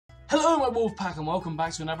Hello my Wolfpack and welcome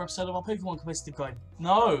back to another episode of our Pokemon Competitive Guide.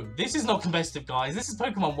 No, this is not competitive guys, this is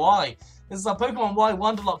Pokemon Y. This is our Pokemon Y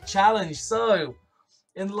Wonderlocke challenge. So,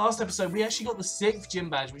 in the last episode we actually got the 6th gym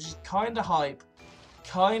badge, which is kinda hype.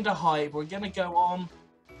 We're gonna go on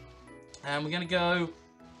and we're gonna go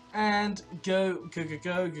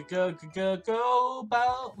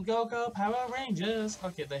Power Rangers.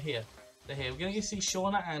 Okay, they're here. We're gonna go see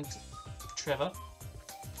Shauna and Trevor.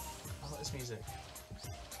 I like this music.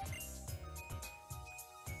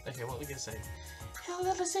 Okay, what are we gonna say? He'll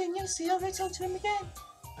never seen you, see, I'll go talk to him again.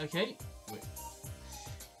 Okay, wait.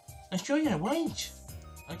 I'm sure you won't.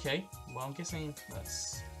 Okay, well, I'm guessing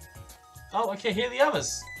that's... Oh, okay, here are the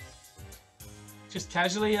others. Just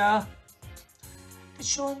casually, Did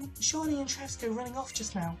Shawnee and Travis go running off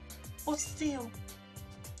just now? What's the deal?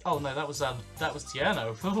 Oh, no, that was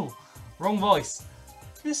Tiano. Ooh, wrong voice.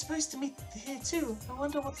 We were supposed to meet here, too. I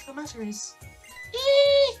wonder what the matter is.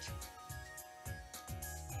 Eek!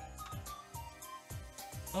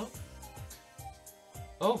 Oh.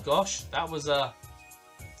 Oh gosh, that was I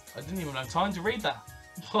didn't even have time to read that.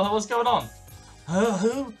 What's going on?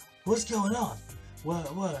 Who? What's going on?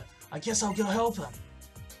 What? I guess I'll go help him.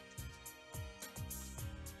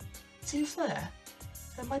 Team Flare?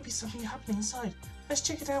 There might be something happening inside. Let's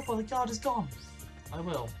check it out while the guard is gone. I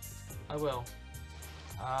will.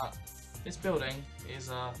 This building is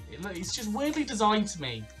it's just weirdly designed to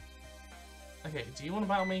me. Okay, do you want to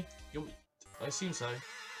battle me? I assume so.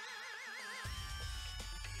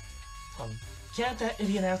 Can't that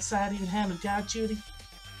idiot outside even handle guard duty?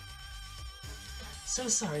 So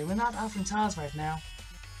sorry, we're not offering tires right now.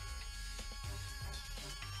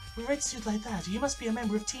 With a red suit like that, you must be a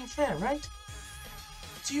member of Team Fair, right?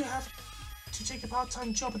 Do you have to take a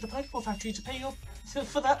part-time job at the Pokeball factory to pay your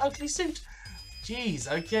for that ugly suit? Jeez,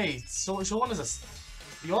 okay, so Shauna's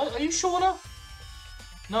are you Shauna?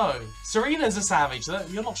 No, Serena's a savage.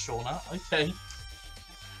 You're not Shauna. Okay.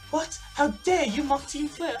 What? How dare you mock Team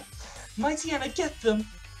Flare? Mighty Anna, get them!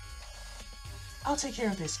 I'll take care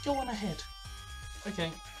of this. Go on ahead.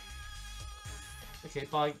 Okay. Okay,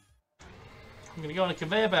 bye. I'm gonna go on a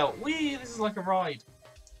conveyor belt. Whee! This is like a ride.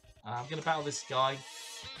 I'm gonna battle this guy.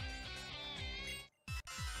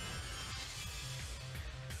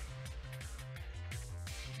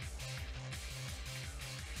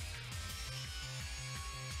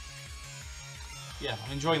 Yeah,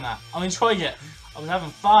 I'm enjoying that. I'm enjoying it. I'm having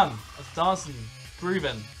fun. I'm dancing,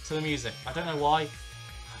 grooving to the music. I don't know why. I'm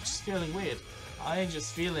just feeling weird. I'm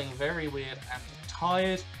just feeling very weird and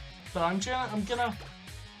tired. But I'm gonna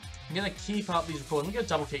keep up these recordings. I'm gonna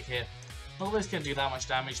double kick here. Not that it's gonna do that much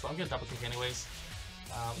damage, but I'm gonna double kick anyways.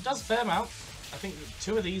 It does a fair amount. I think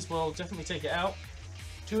 2 of these will definitely take it out.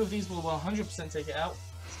 2 of these will 100% take it out.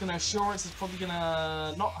 It's gonna assure it's probably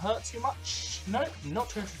gonna not hurt too much. No,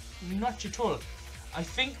 not at all. I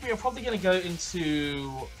think we are probably going to go into...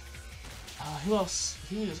 who else?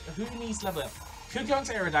 Who needs level up? Could go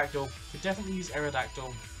into Aerodactyl. Could definitely use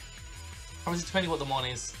Aerodactyl. Obviously, depending what the mon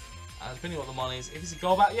is. If it's a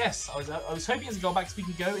Golbat, yes. I was hoping it's a Golbat because we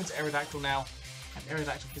can go into Aerodactyl now. And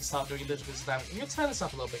Aerodactyl can start doing a little bit of damage. I'm going to turn this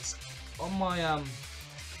up a little bit. On my...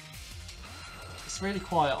 It's really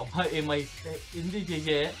quiet on my, in my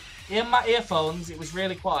earphones. It was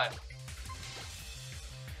really quiet.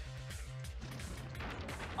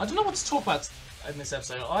 I don't know what to talk about in this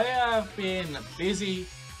episode. I have been busy.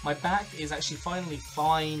 My back is actually finally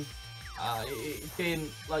fine. It's been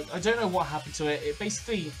like, I don't know what happened to it. It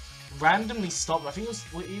basically randomly stopped. I think it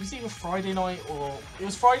was either Friday night or it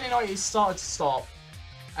was Friday night. It started to stop,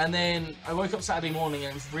 and then I woke up Saturday morning and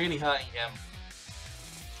it was really hurting again.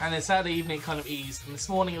 And then Saturday evening it kind of eased, and this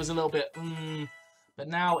morning it was a little bit, but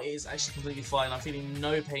now it is actually completely fine. I'm feeling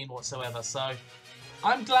no pain whatsoever. So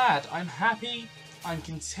I'm glad. I'm happy. I'm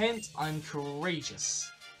content, I'm courageous.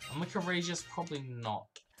 Am I courageous? Probably not.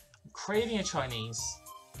 I'm craving a Chinese.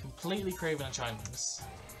 Completely craving a Chinese.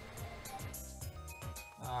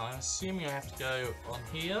 I'm assuming I have to go on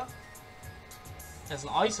here. There's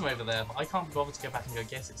an item over there, but I can't be bothered to go back and go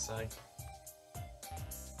get it, so...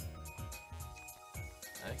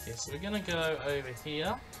 Okay, so we're gonna go over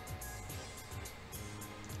here.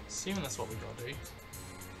 Assuming that's what we gotta do.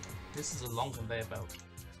 This is a long conveyor belt.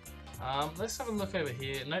 Let's have a look over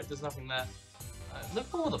here. Nope, there's nothing there. Look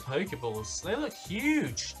at all the Pokeballs. They look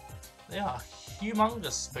huge. They are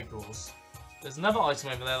humongous Pokeballs. There's another item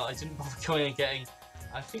over there that I didn't bother going and getting.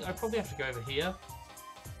 I think I probably have to go over here.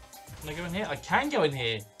 Can I go in here? I can go in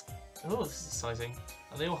here. Oh, this is exciting.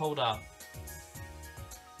 And they all hold up.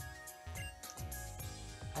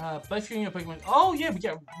 Both you and your Pokemon. Oh yeah, we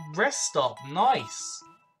get rest stop. Nice.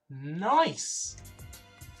 Nice.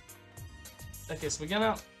 Okay, so we're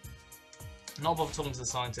gonna Not bother talking to the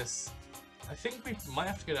scientists. I think we might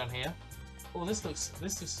have to go down here. Oh, this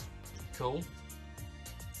looks cool.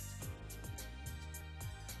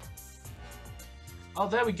 Oh,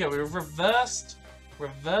 there we go. We've reversed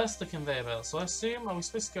the conveyor belt. So I assume, are we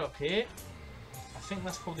supposed to go up here? I think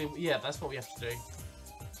that's probably, yeah, that's what we have to do.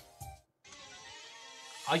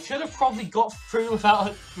 I could have probably got through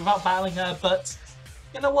without battling her, but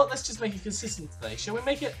you know what? Let's just make it consistent today. Shall we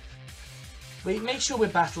make it? Wait, make sure we're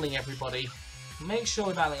battling everybody. Make sure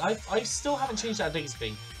we're battling. I still haven't changed our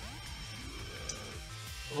Diggsby.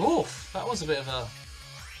 Oof, that was a bit of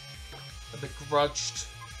a begrudged.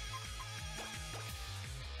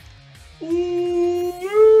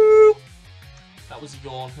 Ooh, that was a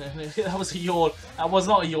yawn. That was a yawn. That was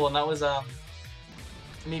not a yawn. That was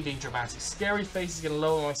me being dramatic. Scary face is gonna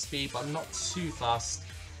lower my speed, but I'm not too fast.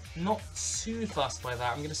 Not too fast by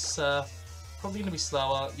that. I'm gonna surf. Probably gonna be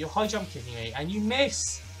slower. You're high jump kicking me, and you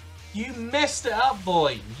miss. You messed it up,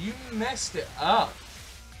 boy. You messed it up.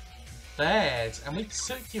 Bad. And we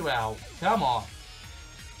took you out. Come on.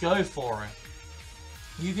 Go for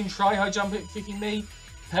it. You can try high jump kicking me.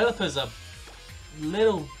 Pelipper's a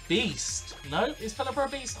little beast. No? Is Pelipper a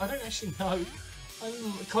beast? I don't actually know.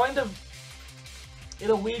 I'm kind of in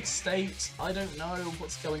a weird state. I don't know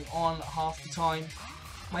what's going on half the time.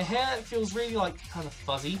 My hair feels really like kind of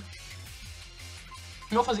fuzzy.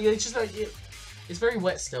 Not fuzzy, it's just like it's very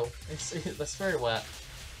wet still. That's very wet.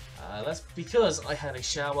 That's because I had a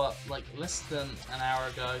shower like less than an hour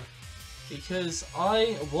ago. Because I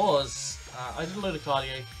did a load of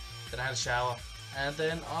cardio, then I had a shower, and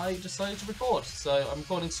then I decided to record. So I'm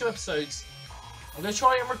recording 2 episodes. I'm going to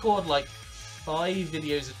try and record like 5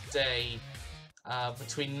 videos a day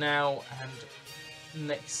between now and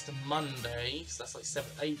next Monday. So that's like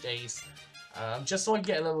 8 days. Just so I can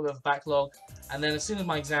get a little bit of backlog. And then as soon as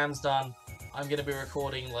my exam's done, I'm going to be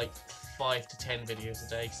recording like 5 to 10 videos a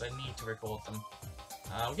day because I need to record them.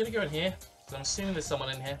 I'm going to go in here, because I'm assuming there's someone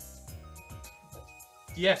in here.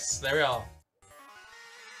 Yes, there we are.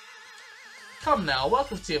 Come now,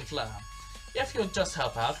 welcome to Team Flare. If you'd just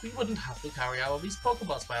help out, we wouldn't have to carry out all these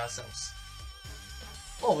Pokeballs by ourselves.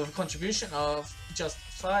 Or with a contribution of just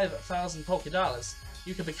 5,000 Poké-Dollars,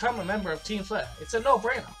 you can become a member of Team Flare. It's a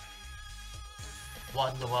no-brainer.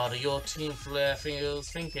 Wonder what your Team Flare feels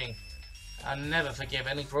thinking. I never forgive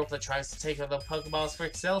any group that tries to take over Pokeballs for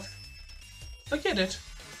itself. Forget it.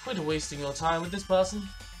 Quit wasting your time with this person.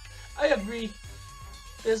 I agree.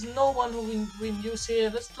 There's no one who can use here.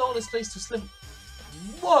 Let's blow this place to slim.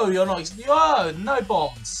 Whoa, you're not. Whoa, no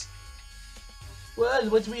bombs. Well,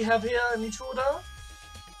 what do we have here? An intruder?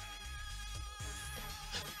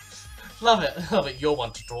 Love it, love it. You're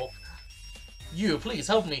one to talk. You, please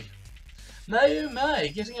help me.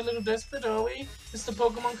 My, getting a little desperate, are we? Is the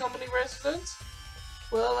Pokemon Company resident?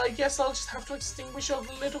 Well, I guess I'll just have to extinguish your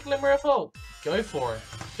little glimmer of hope. Go for it.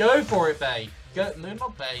 Go for it, Bay. Go. No,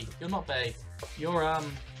 not Bay. You're not Bay. You're an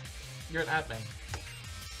admin.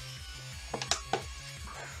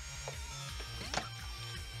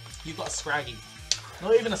 You got a Scraggy.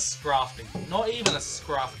 Not even a Scrafty. Not even a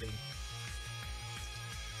Scrafty.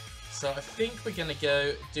 So I think we're gonna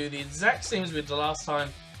go do the exact same as we did the last time.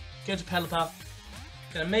 Go to Pelipper.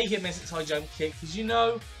 Gonna make it miss its high jump kick because you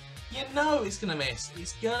know it's gonna miss.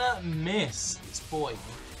 It's gonna miss its boy.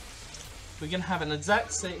 We're gonna have the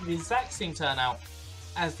exact same turnout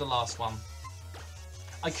as the last one.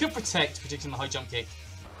 I could predicting the high jump kick.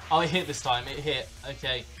 Oh, it hit this time. It hit.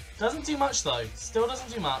 Okay. Doesn't do much though. Still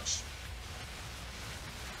doesn't do much.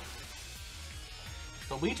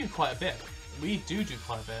 But we do quite a bit. We do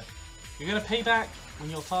quite a bit. You're gonna pay back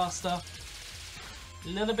when you're faster.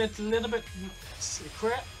 Little bit. It's a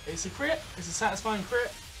crit. It's a crit. It's a satisfying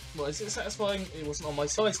crit. Well, is it satisfying? It wasn't on my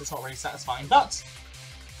side, so it's not really satisfying. But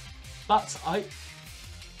I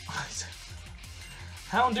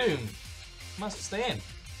Houndoom must stay in.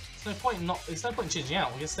 There's no point in changing out.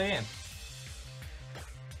 We're gonna stay in.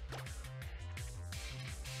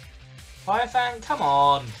 Firefang, come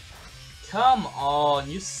on,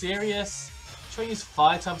 you serious? Try to use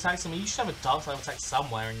fire type attacks on me. You should have a dark type attack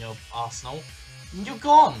somewhere in your arsenal. And you're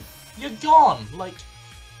gone. Like,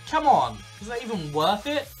 come on. Was that even worth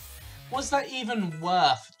it? Was that even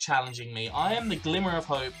worth challenging me? I am the glimmer of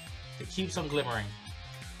hope that keeps on glimmering.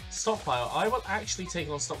 Stockpile. I will actually take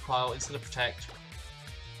on Stockpile instead of Protect.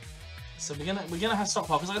 So we're gonna have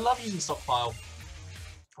Stockpile because I love using Stockpile.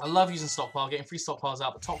 I love using Stockpile, getting free Stockpiles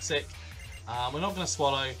out, but Toxic. We're not gonna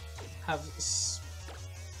Swallow.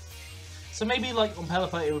 So maybe like on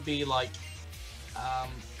Pelipper it would be like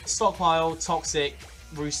Stockpile, Toxic,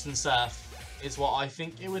 Roost and Surf is what I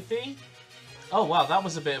think it would be. Oh wow, that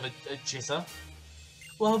was a bit of a jitter.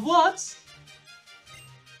 Well, what?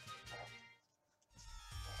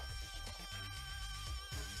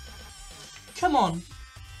 come on.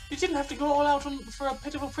 You didn't have to go all out for a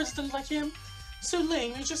pitiful president like him. So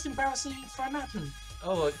lame, you're just embarrassing for an admin.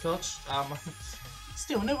 Oh, gosh.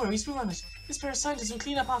 Still, no worries, we'll run it. This pair of scientists will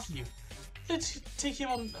clean up after you. Let's take him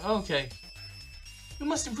on. Okay. We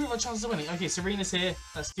must improve our chances of winning. Okay, Serena's here.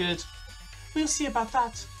 That's good. We'll see about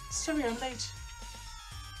that. Sorry I'm late.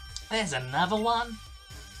 There's another one.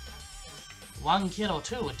 One kill or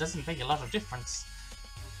two, it doesn't make a lot of difference.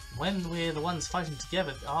 When we're the ones fighting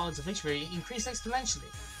together, the odds of victory increase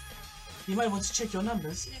exponentially. You might want to check your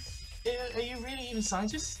numbers. Are you really even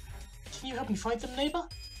scientists? Can you help me fight them, neighbor?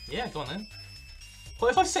 Yeah, go on then.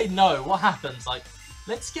 What if I say no? What happens? Like,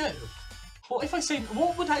 let's go. What if I say?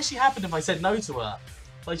 What would actually happen if I said no to her?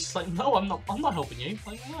 Like, just like, no, I'm not helping you.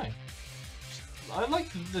 Like, no. I like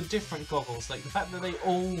the different goggles. Like the fact that they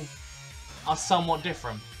all are somewhat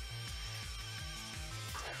different.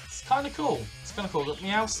 It's kind of cool. It's kind of cool. Got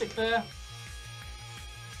Meowstick there.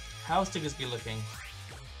 How's Diggersby looking?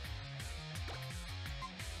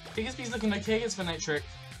 Diggersby's looking okay. It's Venetric.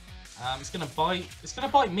 It's gonna bite. It's gonna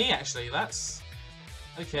bite me actually. That's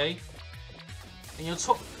okay. And you're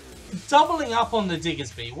doubling up on the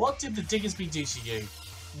Diggersby. What did the Diggersby do to you?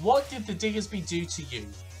 What did the Diggersby do to you?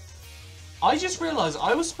 I just realised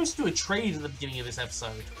I was supposed to do a trade at the beginning of this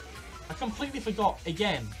episode. I completely forgot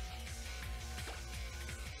again.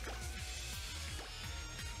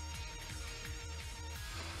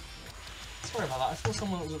 Sorry about that. I thought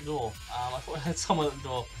someone was at the door. I thought I had someone at the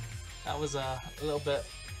door. That was a little bit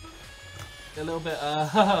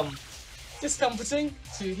discomforting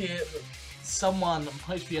to hear that someone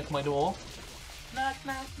might be at my door. Knock,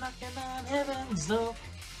 knock, knocking on heaven's door.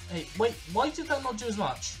 Hey, wait, why did that not do as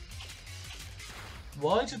much?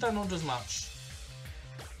 Why did that not do as much?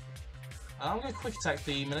 I'm going to quick attack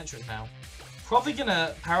the Miniature now. Probably going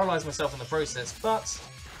to paralyse myself in the process, but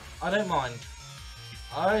I don't mind.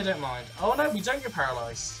 I don't mind. Oh no, we don't get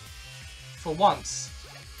paralysed. For once.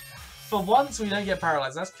 For once we don't get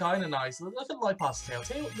paralysed. That's kind of nice. Look at Lipa's tail.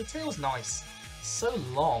 The tail's nice. So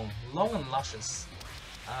long. Long and luscious.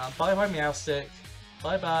 Bye-bye Meowstick.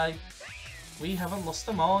 Bye-bye. We haven't lost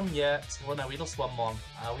them on yet. Well, no, we lost one Mon.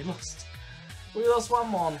 We lost one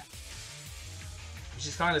Mon. Which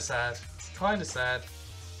is kind of sad. It's kind of sad.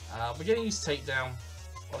 We're going to use Takedown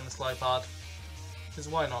on this Lipard. Because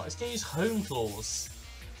why not? It's going to use Home Claws.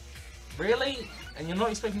 Really? And you're not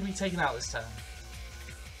expecting to be taken out this turn?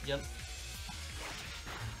 Yep.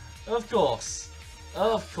 Of course.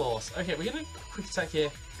 Of course. Okay, we're going to quick attack here.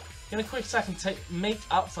 We're going to quick attack and make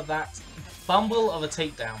up for that bumble of a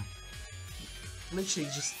takedown. Literally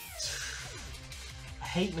just... I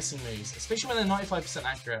hate missing moves, especially when they're 95%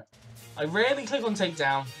 accurate. I rarely click on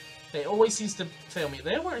takedown. It always seems to fail me.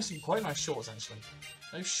 They're wearing some quite nice shorts, actually.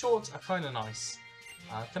 Those shorts are kind of nice.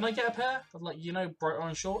 Can I get a pair of, like, you know, bright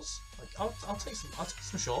orange shorts? Like, I'll take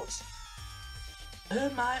some shorts. Oh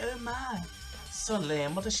my. So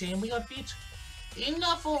lame, what a shame we got beat.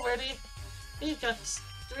 Enough already. We've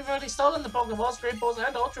already stolen the Pokeballs, Great Balls,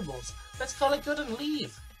 and Ultra Balls. Let's call it good and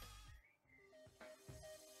leave.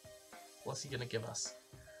 What's he gonna give us?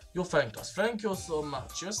 You thanked us. Thank you so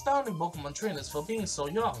much. You're astounding Pokemon trainers for being so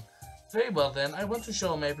young. Very well then, I want to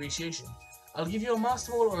show my appreciation. I'll give you a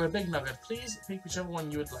Master Ball or a Big Nugget. Please pick whichever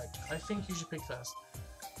one you would like. I think you should pick first.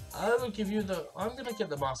 I will give you the... I'm gonna get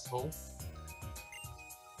the Master Ball.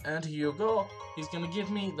 And here you go. He's gonna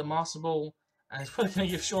give me the Master Ball. And he's probably gonna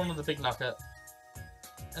give Shauna the Big Nugget.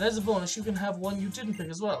 And as a bonus, you can have one you didn't pick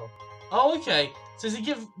as well. Oh, okay. Does he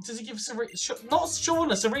give Serena... Not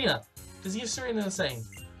Shauna, Serena. Does he give Serena the same?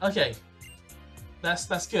 Okay.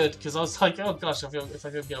 That's good, because I was like, oh gosh, if I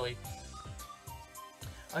feel guilty.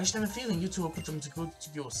 I just have a feeling you two will put them to good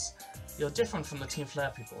use. You're different from the Team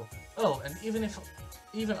Flare people. Oh, and even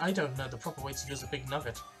I don't know the proper way to use a Big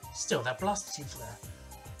Nugget, still, that blasted Team Flare.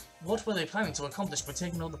 What were they planning to accomplish by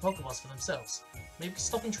taking all the Pokeballs for themselves? Maybe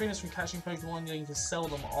stopping trainers from catching Pokemon, you can sell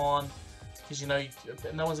them on, because you know,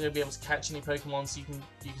 no one's going to be able to catch any Pokemon, so you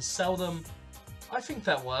can sell them. I think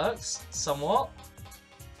that works, somewhat.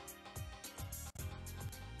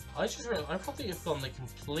 I probably have gone the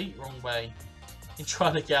complete wrong way in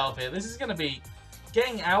trying to get out of here. This is going to be...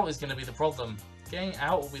 Getting out is going to be the problem. Getting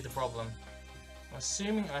out will be the problem. I'm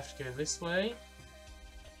assuming I have to go this way.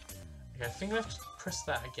 Okay, I think I have to press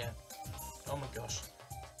that again. Oh my gosh.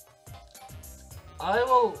 I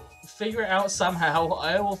will figure it out somehow.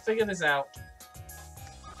 I will figure this out.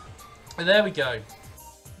 And there we go.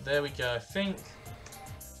 There we go. I think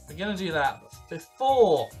we're going to do that.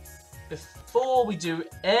 Before before we do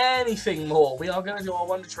anything more, we are going to do our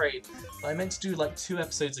Wondertrade that I meant to do like 2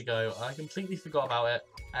 episodes ago. I completely forgot about it,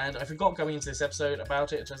 and I forgot going into this episode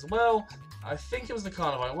about it as well. I think it was the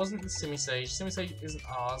Carnivore, it wasn't the Simisage. Simisage isn't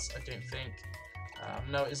ours, I don't think.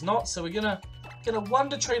 No, it's not, so we're gonna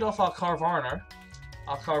Wondertrade off our Carvarner.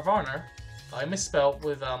 Our Carvarner, I misspelled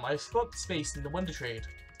with, I forgot the space in the Wondertrade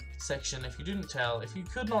section, if you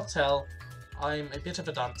could not tell. I'm a bit of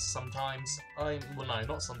a dunce sometimes. Well, no,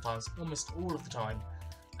 not sometimes. Almost all of the time.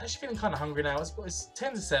 I'm actually feeling kind of hungry now. It's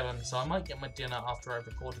 10 to 7, so I might get my dinner after I've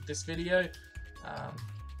recorded this video. I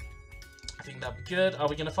think that'd be good. Are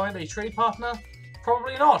we going to find a trade partner?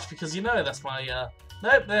 Probably not, because you know that's my...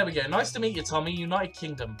 Nope, there we go. Nice to meet you, Tommy. United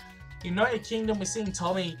Kingdom. United Kingdom, we're seeing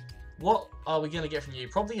Tommy. What are we going to get from you?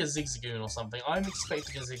 Probably a Zigzagoon or something. I'm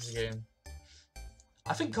expecting a Zigzagoon.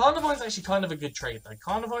 I think Carnivine's actually kind of a good trade, though.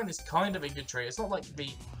 Carnivine is kind of a good trade. It's not like the...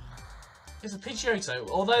 It's a Pidgeotto.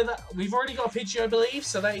 Although we've already got a Pidgey, I believe.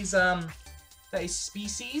 So that is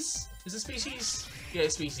species. Is it species? Yeah,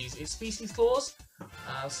 it's species. It's species clause.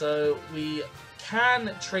 So we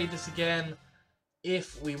can trade this again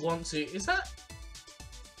if we want to. Is that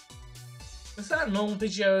a normal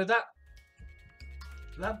Pidgeotto?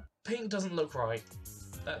 That pink doesn't look right.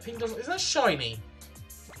 That pink doesn't... Is that shiny?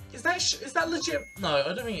 Is that legit? No,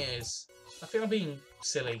 I don't think it is. I think I'm being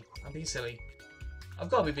silly. I'm being silly. I've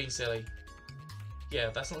got to be being silly. Yeah,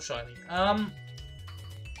 that's not shiny.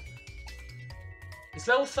 It's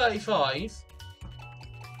level 35.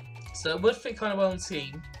 So it would fit kind of well in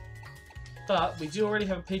team. But we do already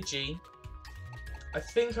have a Pidgey. I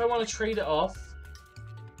think I want to trade it off.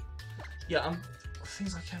 Yeah,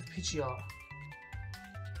 things like I have Pidgey art.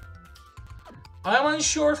 I'm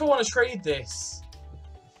unsure if I want to trade this.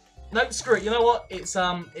 No, screw it. You know what? It's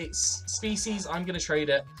species. I'm gonna trade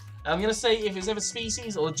it. I'm gonna say if it's ever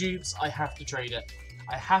species or dupes, I have to trade it.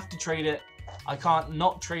 I have to trade it. I can't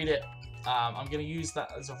not trade it. I'm gonna use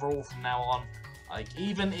that as a rule from now on. Like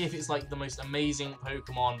even if it's like the most amazing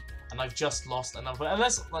Pokemon and I've just lost another,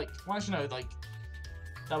 unless like, well, actually no, like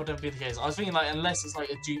that would never be the case. I was thinking like unless it's like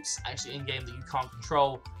a dupes actually in game that you can't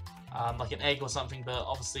control, like an egg or something. But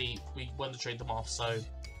obviously we want to trade them off, so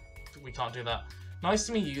we can't do that. Nice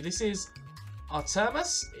to meet you. This is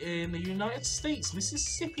Artemis in the United States,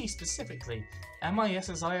 Mississippi specifically.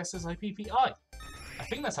 M-I-S-S-I-S-S-I-P-P-I. I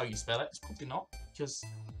think that's how you spell it. It's probably not, because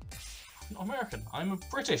I'm not American. I'm a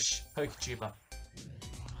British Poketuber.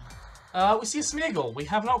 We see a Smeargle. We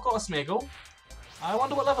have not got a Smeargle. I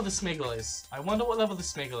wonder what level the Smeargle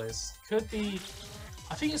is. Could be...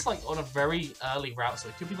 I think it's like on a very early route, so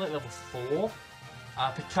it could be like level 4.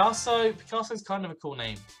 Picasso. Picasso's kind of a cool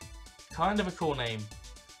name. I'm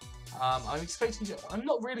expecting to... I'm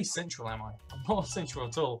not really central, am I? I'm not central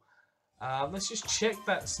at all. Let's just check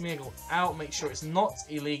that Smeargle out, make sure it's not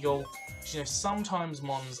illegal. You know, sometimes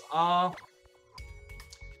Mons are.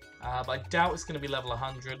 But I doubt it's going to be level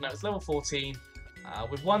 100. No, it's level 14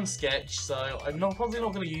 with 1 sketch, so I'm probably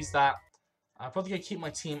not going to use that. I'm probably going to keep my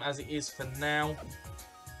team as it is for now.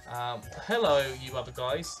 Hello, you other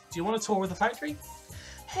guys. Do you want to tour with the factory?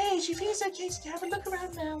 Hey, do you think it's okay to have a look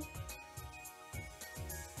around now?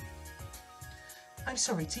 I'm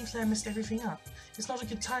sorry, Team Flare messed everything up. It's not a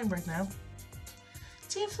good time right now.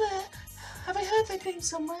 Team Flare, have I heard that name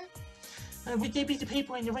somewhere? Would they be the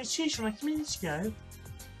people in the registration like a minute ago?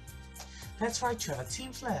 That's right, Trevor,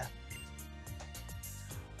 Team Flare.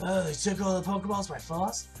 Oh, they took all the Pokeballs by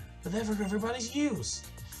force, but they're for everybody to use.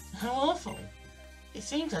 How awful. It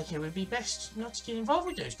seems like it would be best not to get involved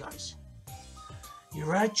with those guys. You're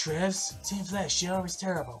right, Trevs. Team Flare sure is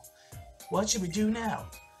terrible. What should we do now?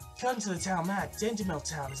 Come to the town map. Dentimel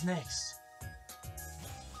Town is next.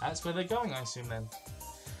 That's where they're going, I assume, then.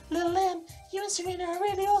 Little Lim, you and Serena are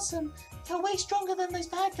really awesome. You're way stronger than those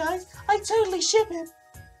bad guys. I totally ship it.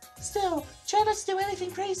 Still, try not to do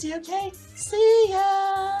anything crazy, okay? See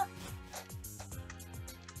ya!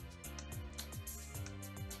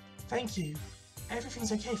 Thank you.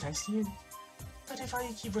 Everything's okay thanks to you. But if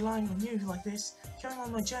I keep relying on you like this, going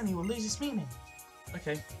on my journey will lose its meaning.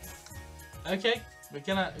 Okay. Okay, we're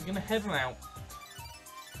gonna head on out.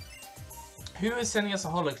 Who is sending us a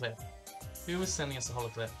holoclip?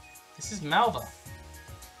 This is Malva.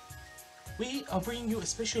 We are bringing you a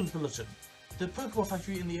special bulletin. The Pokeball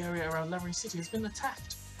factory in the area around Lavering City has been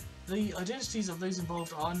attacked. The identities of those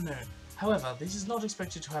involved are unknown. However, this is not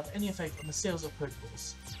expected to have any effect on the sales of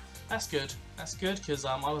Pokeballs. That's good. That's good, because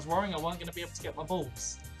I was worrying I wasn't going to be able to get my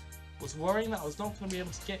balls. I was worrying that I was not going to be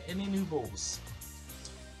able to get any new balls.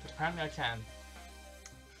 But apparently I can.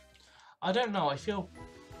 I don't know, I feel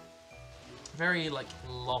very, like,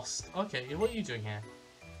 lost. Okay, what are you doing here?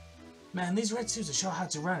 Man, these red suits are sure hard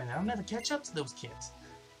to run, and I'll never catch up to those kids.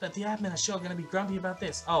 But the admin are sure gonna be grumpy about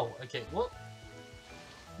this. Oh, okay, what?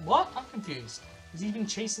 What? I'm confused. Is he even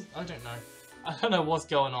chasing? I don't know. I don't know what's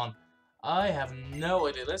going on. I have no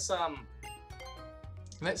idea.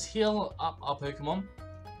 Let's heal up our Pokemon.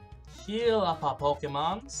 Heal up our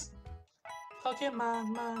Pokemons.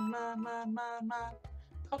 Pokemon, man.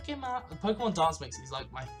 Pokemon. Pokemon Dance Mix is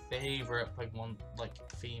like my favorite Pokemon like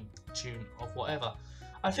theme tune of whatever.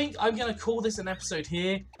 I think I'm gonna call this an episode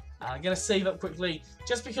here. I'm gonna save up quickly,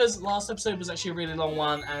 just because last episode was actually a really long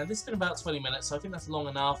one, and this has been about 20 minutes, so I think that's long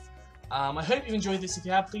enough. I hope you've enjoyed this. If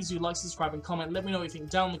you have, please do like, subscribe, and comment. Let me know what you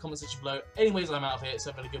think down in the comment section below. Anyways, I'm out of here,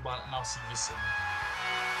 so have a good one, and I'll see you soon.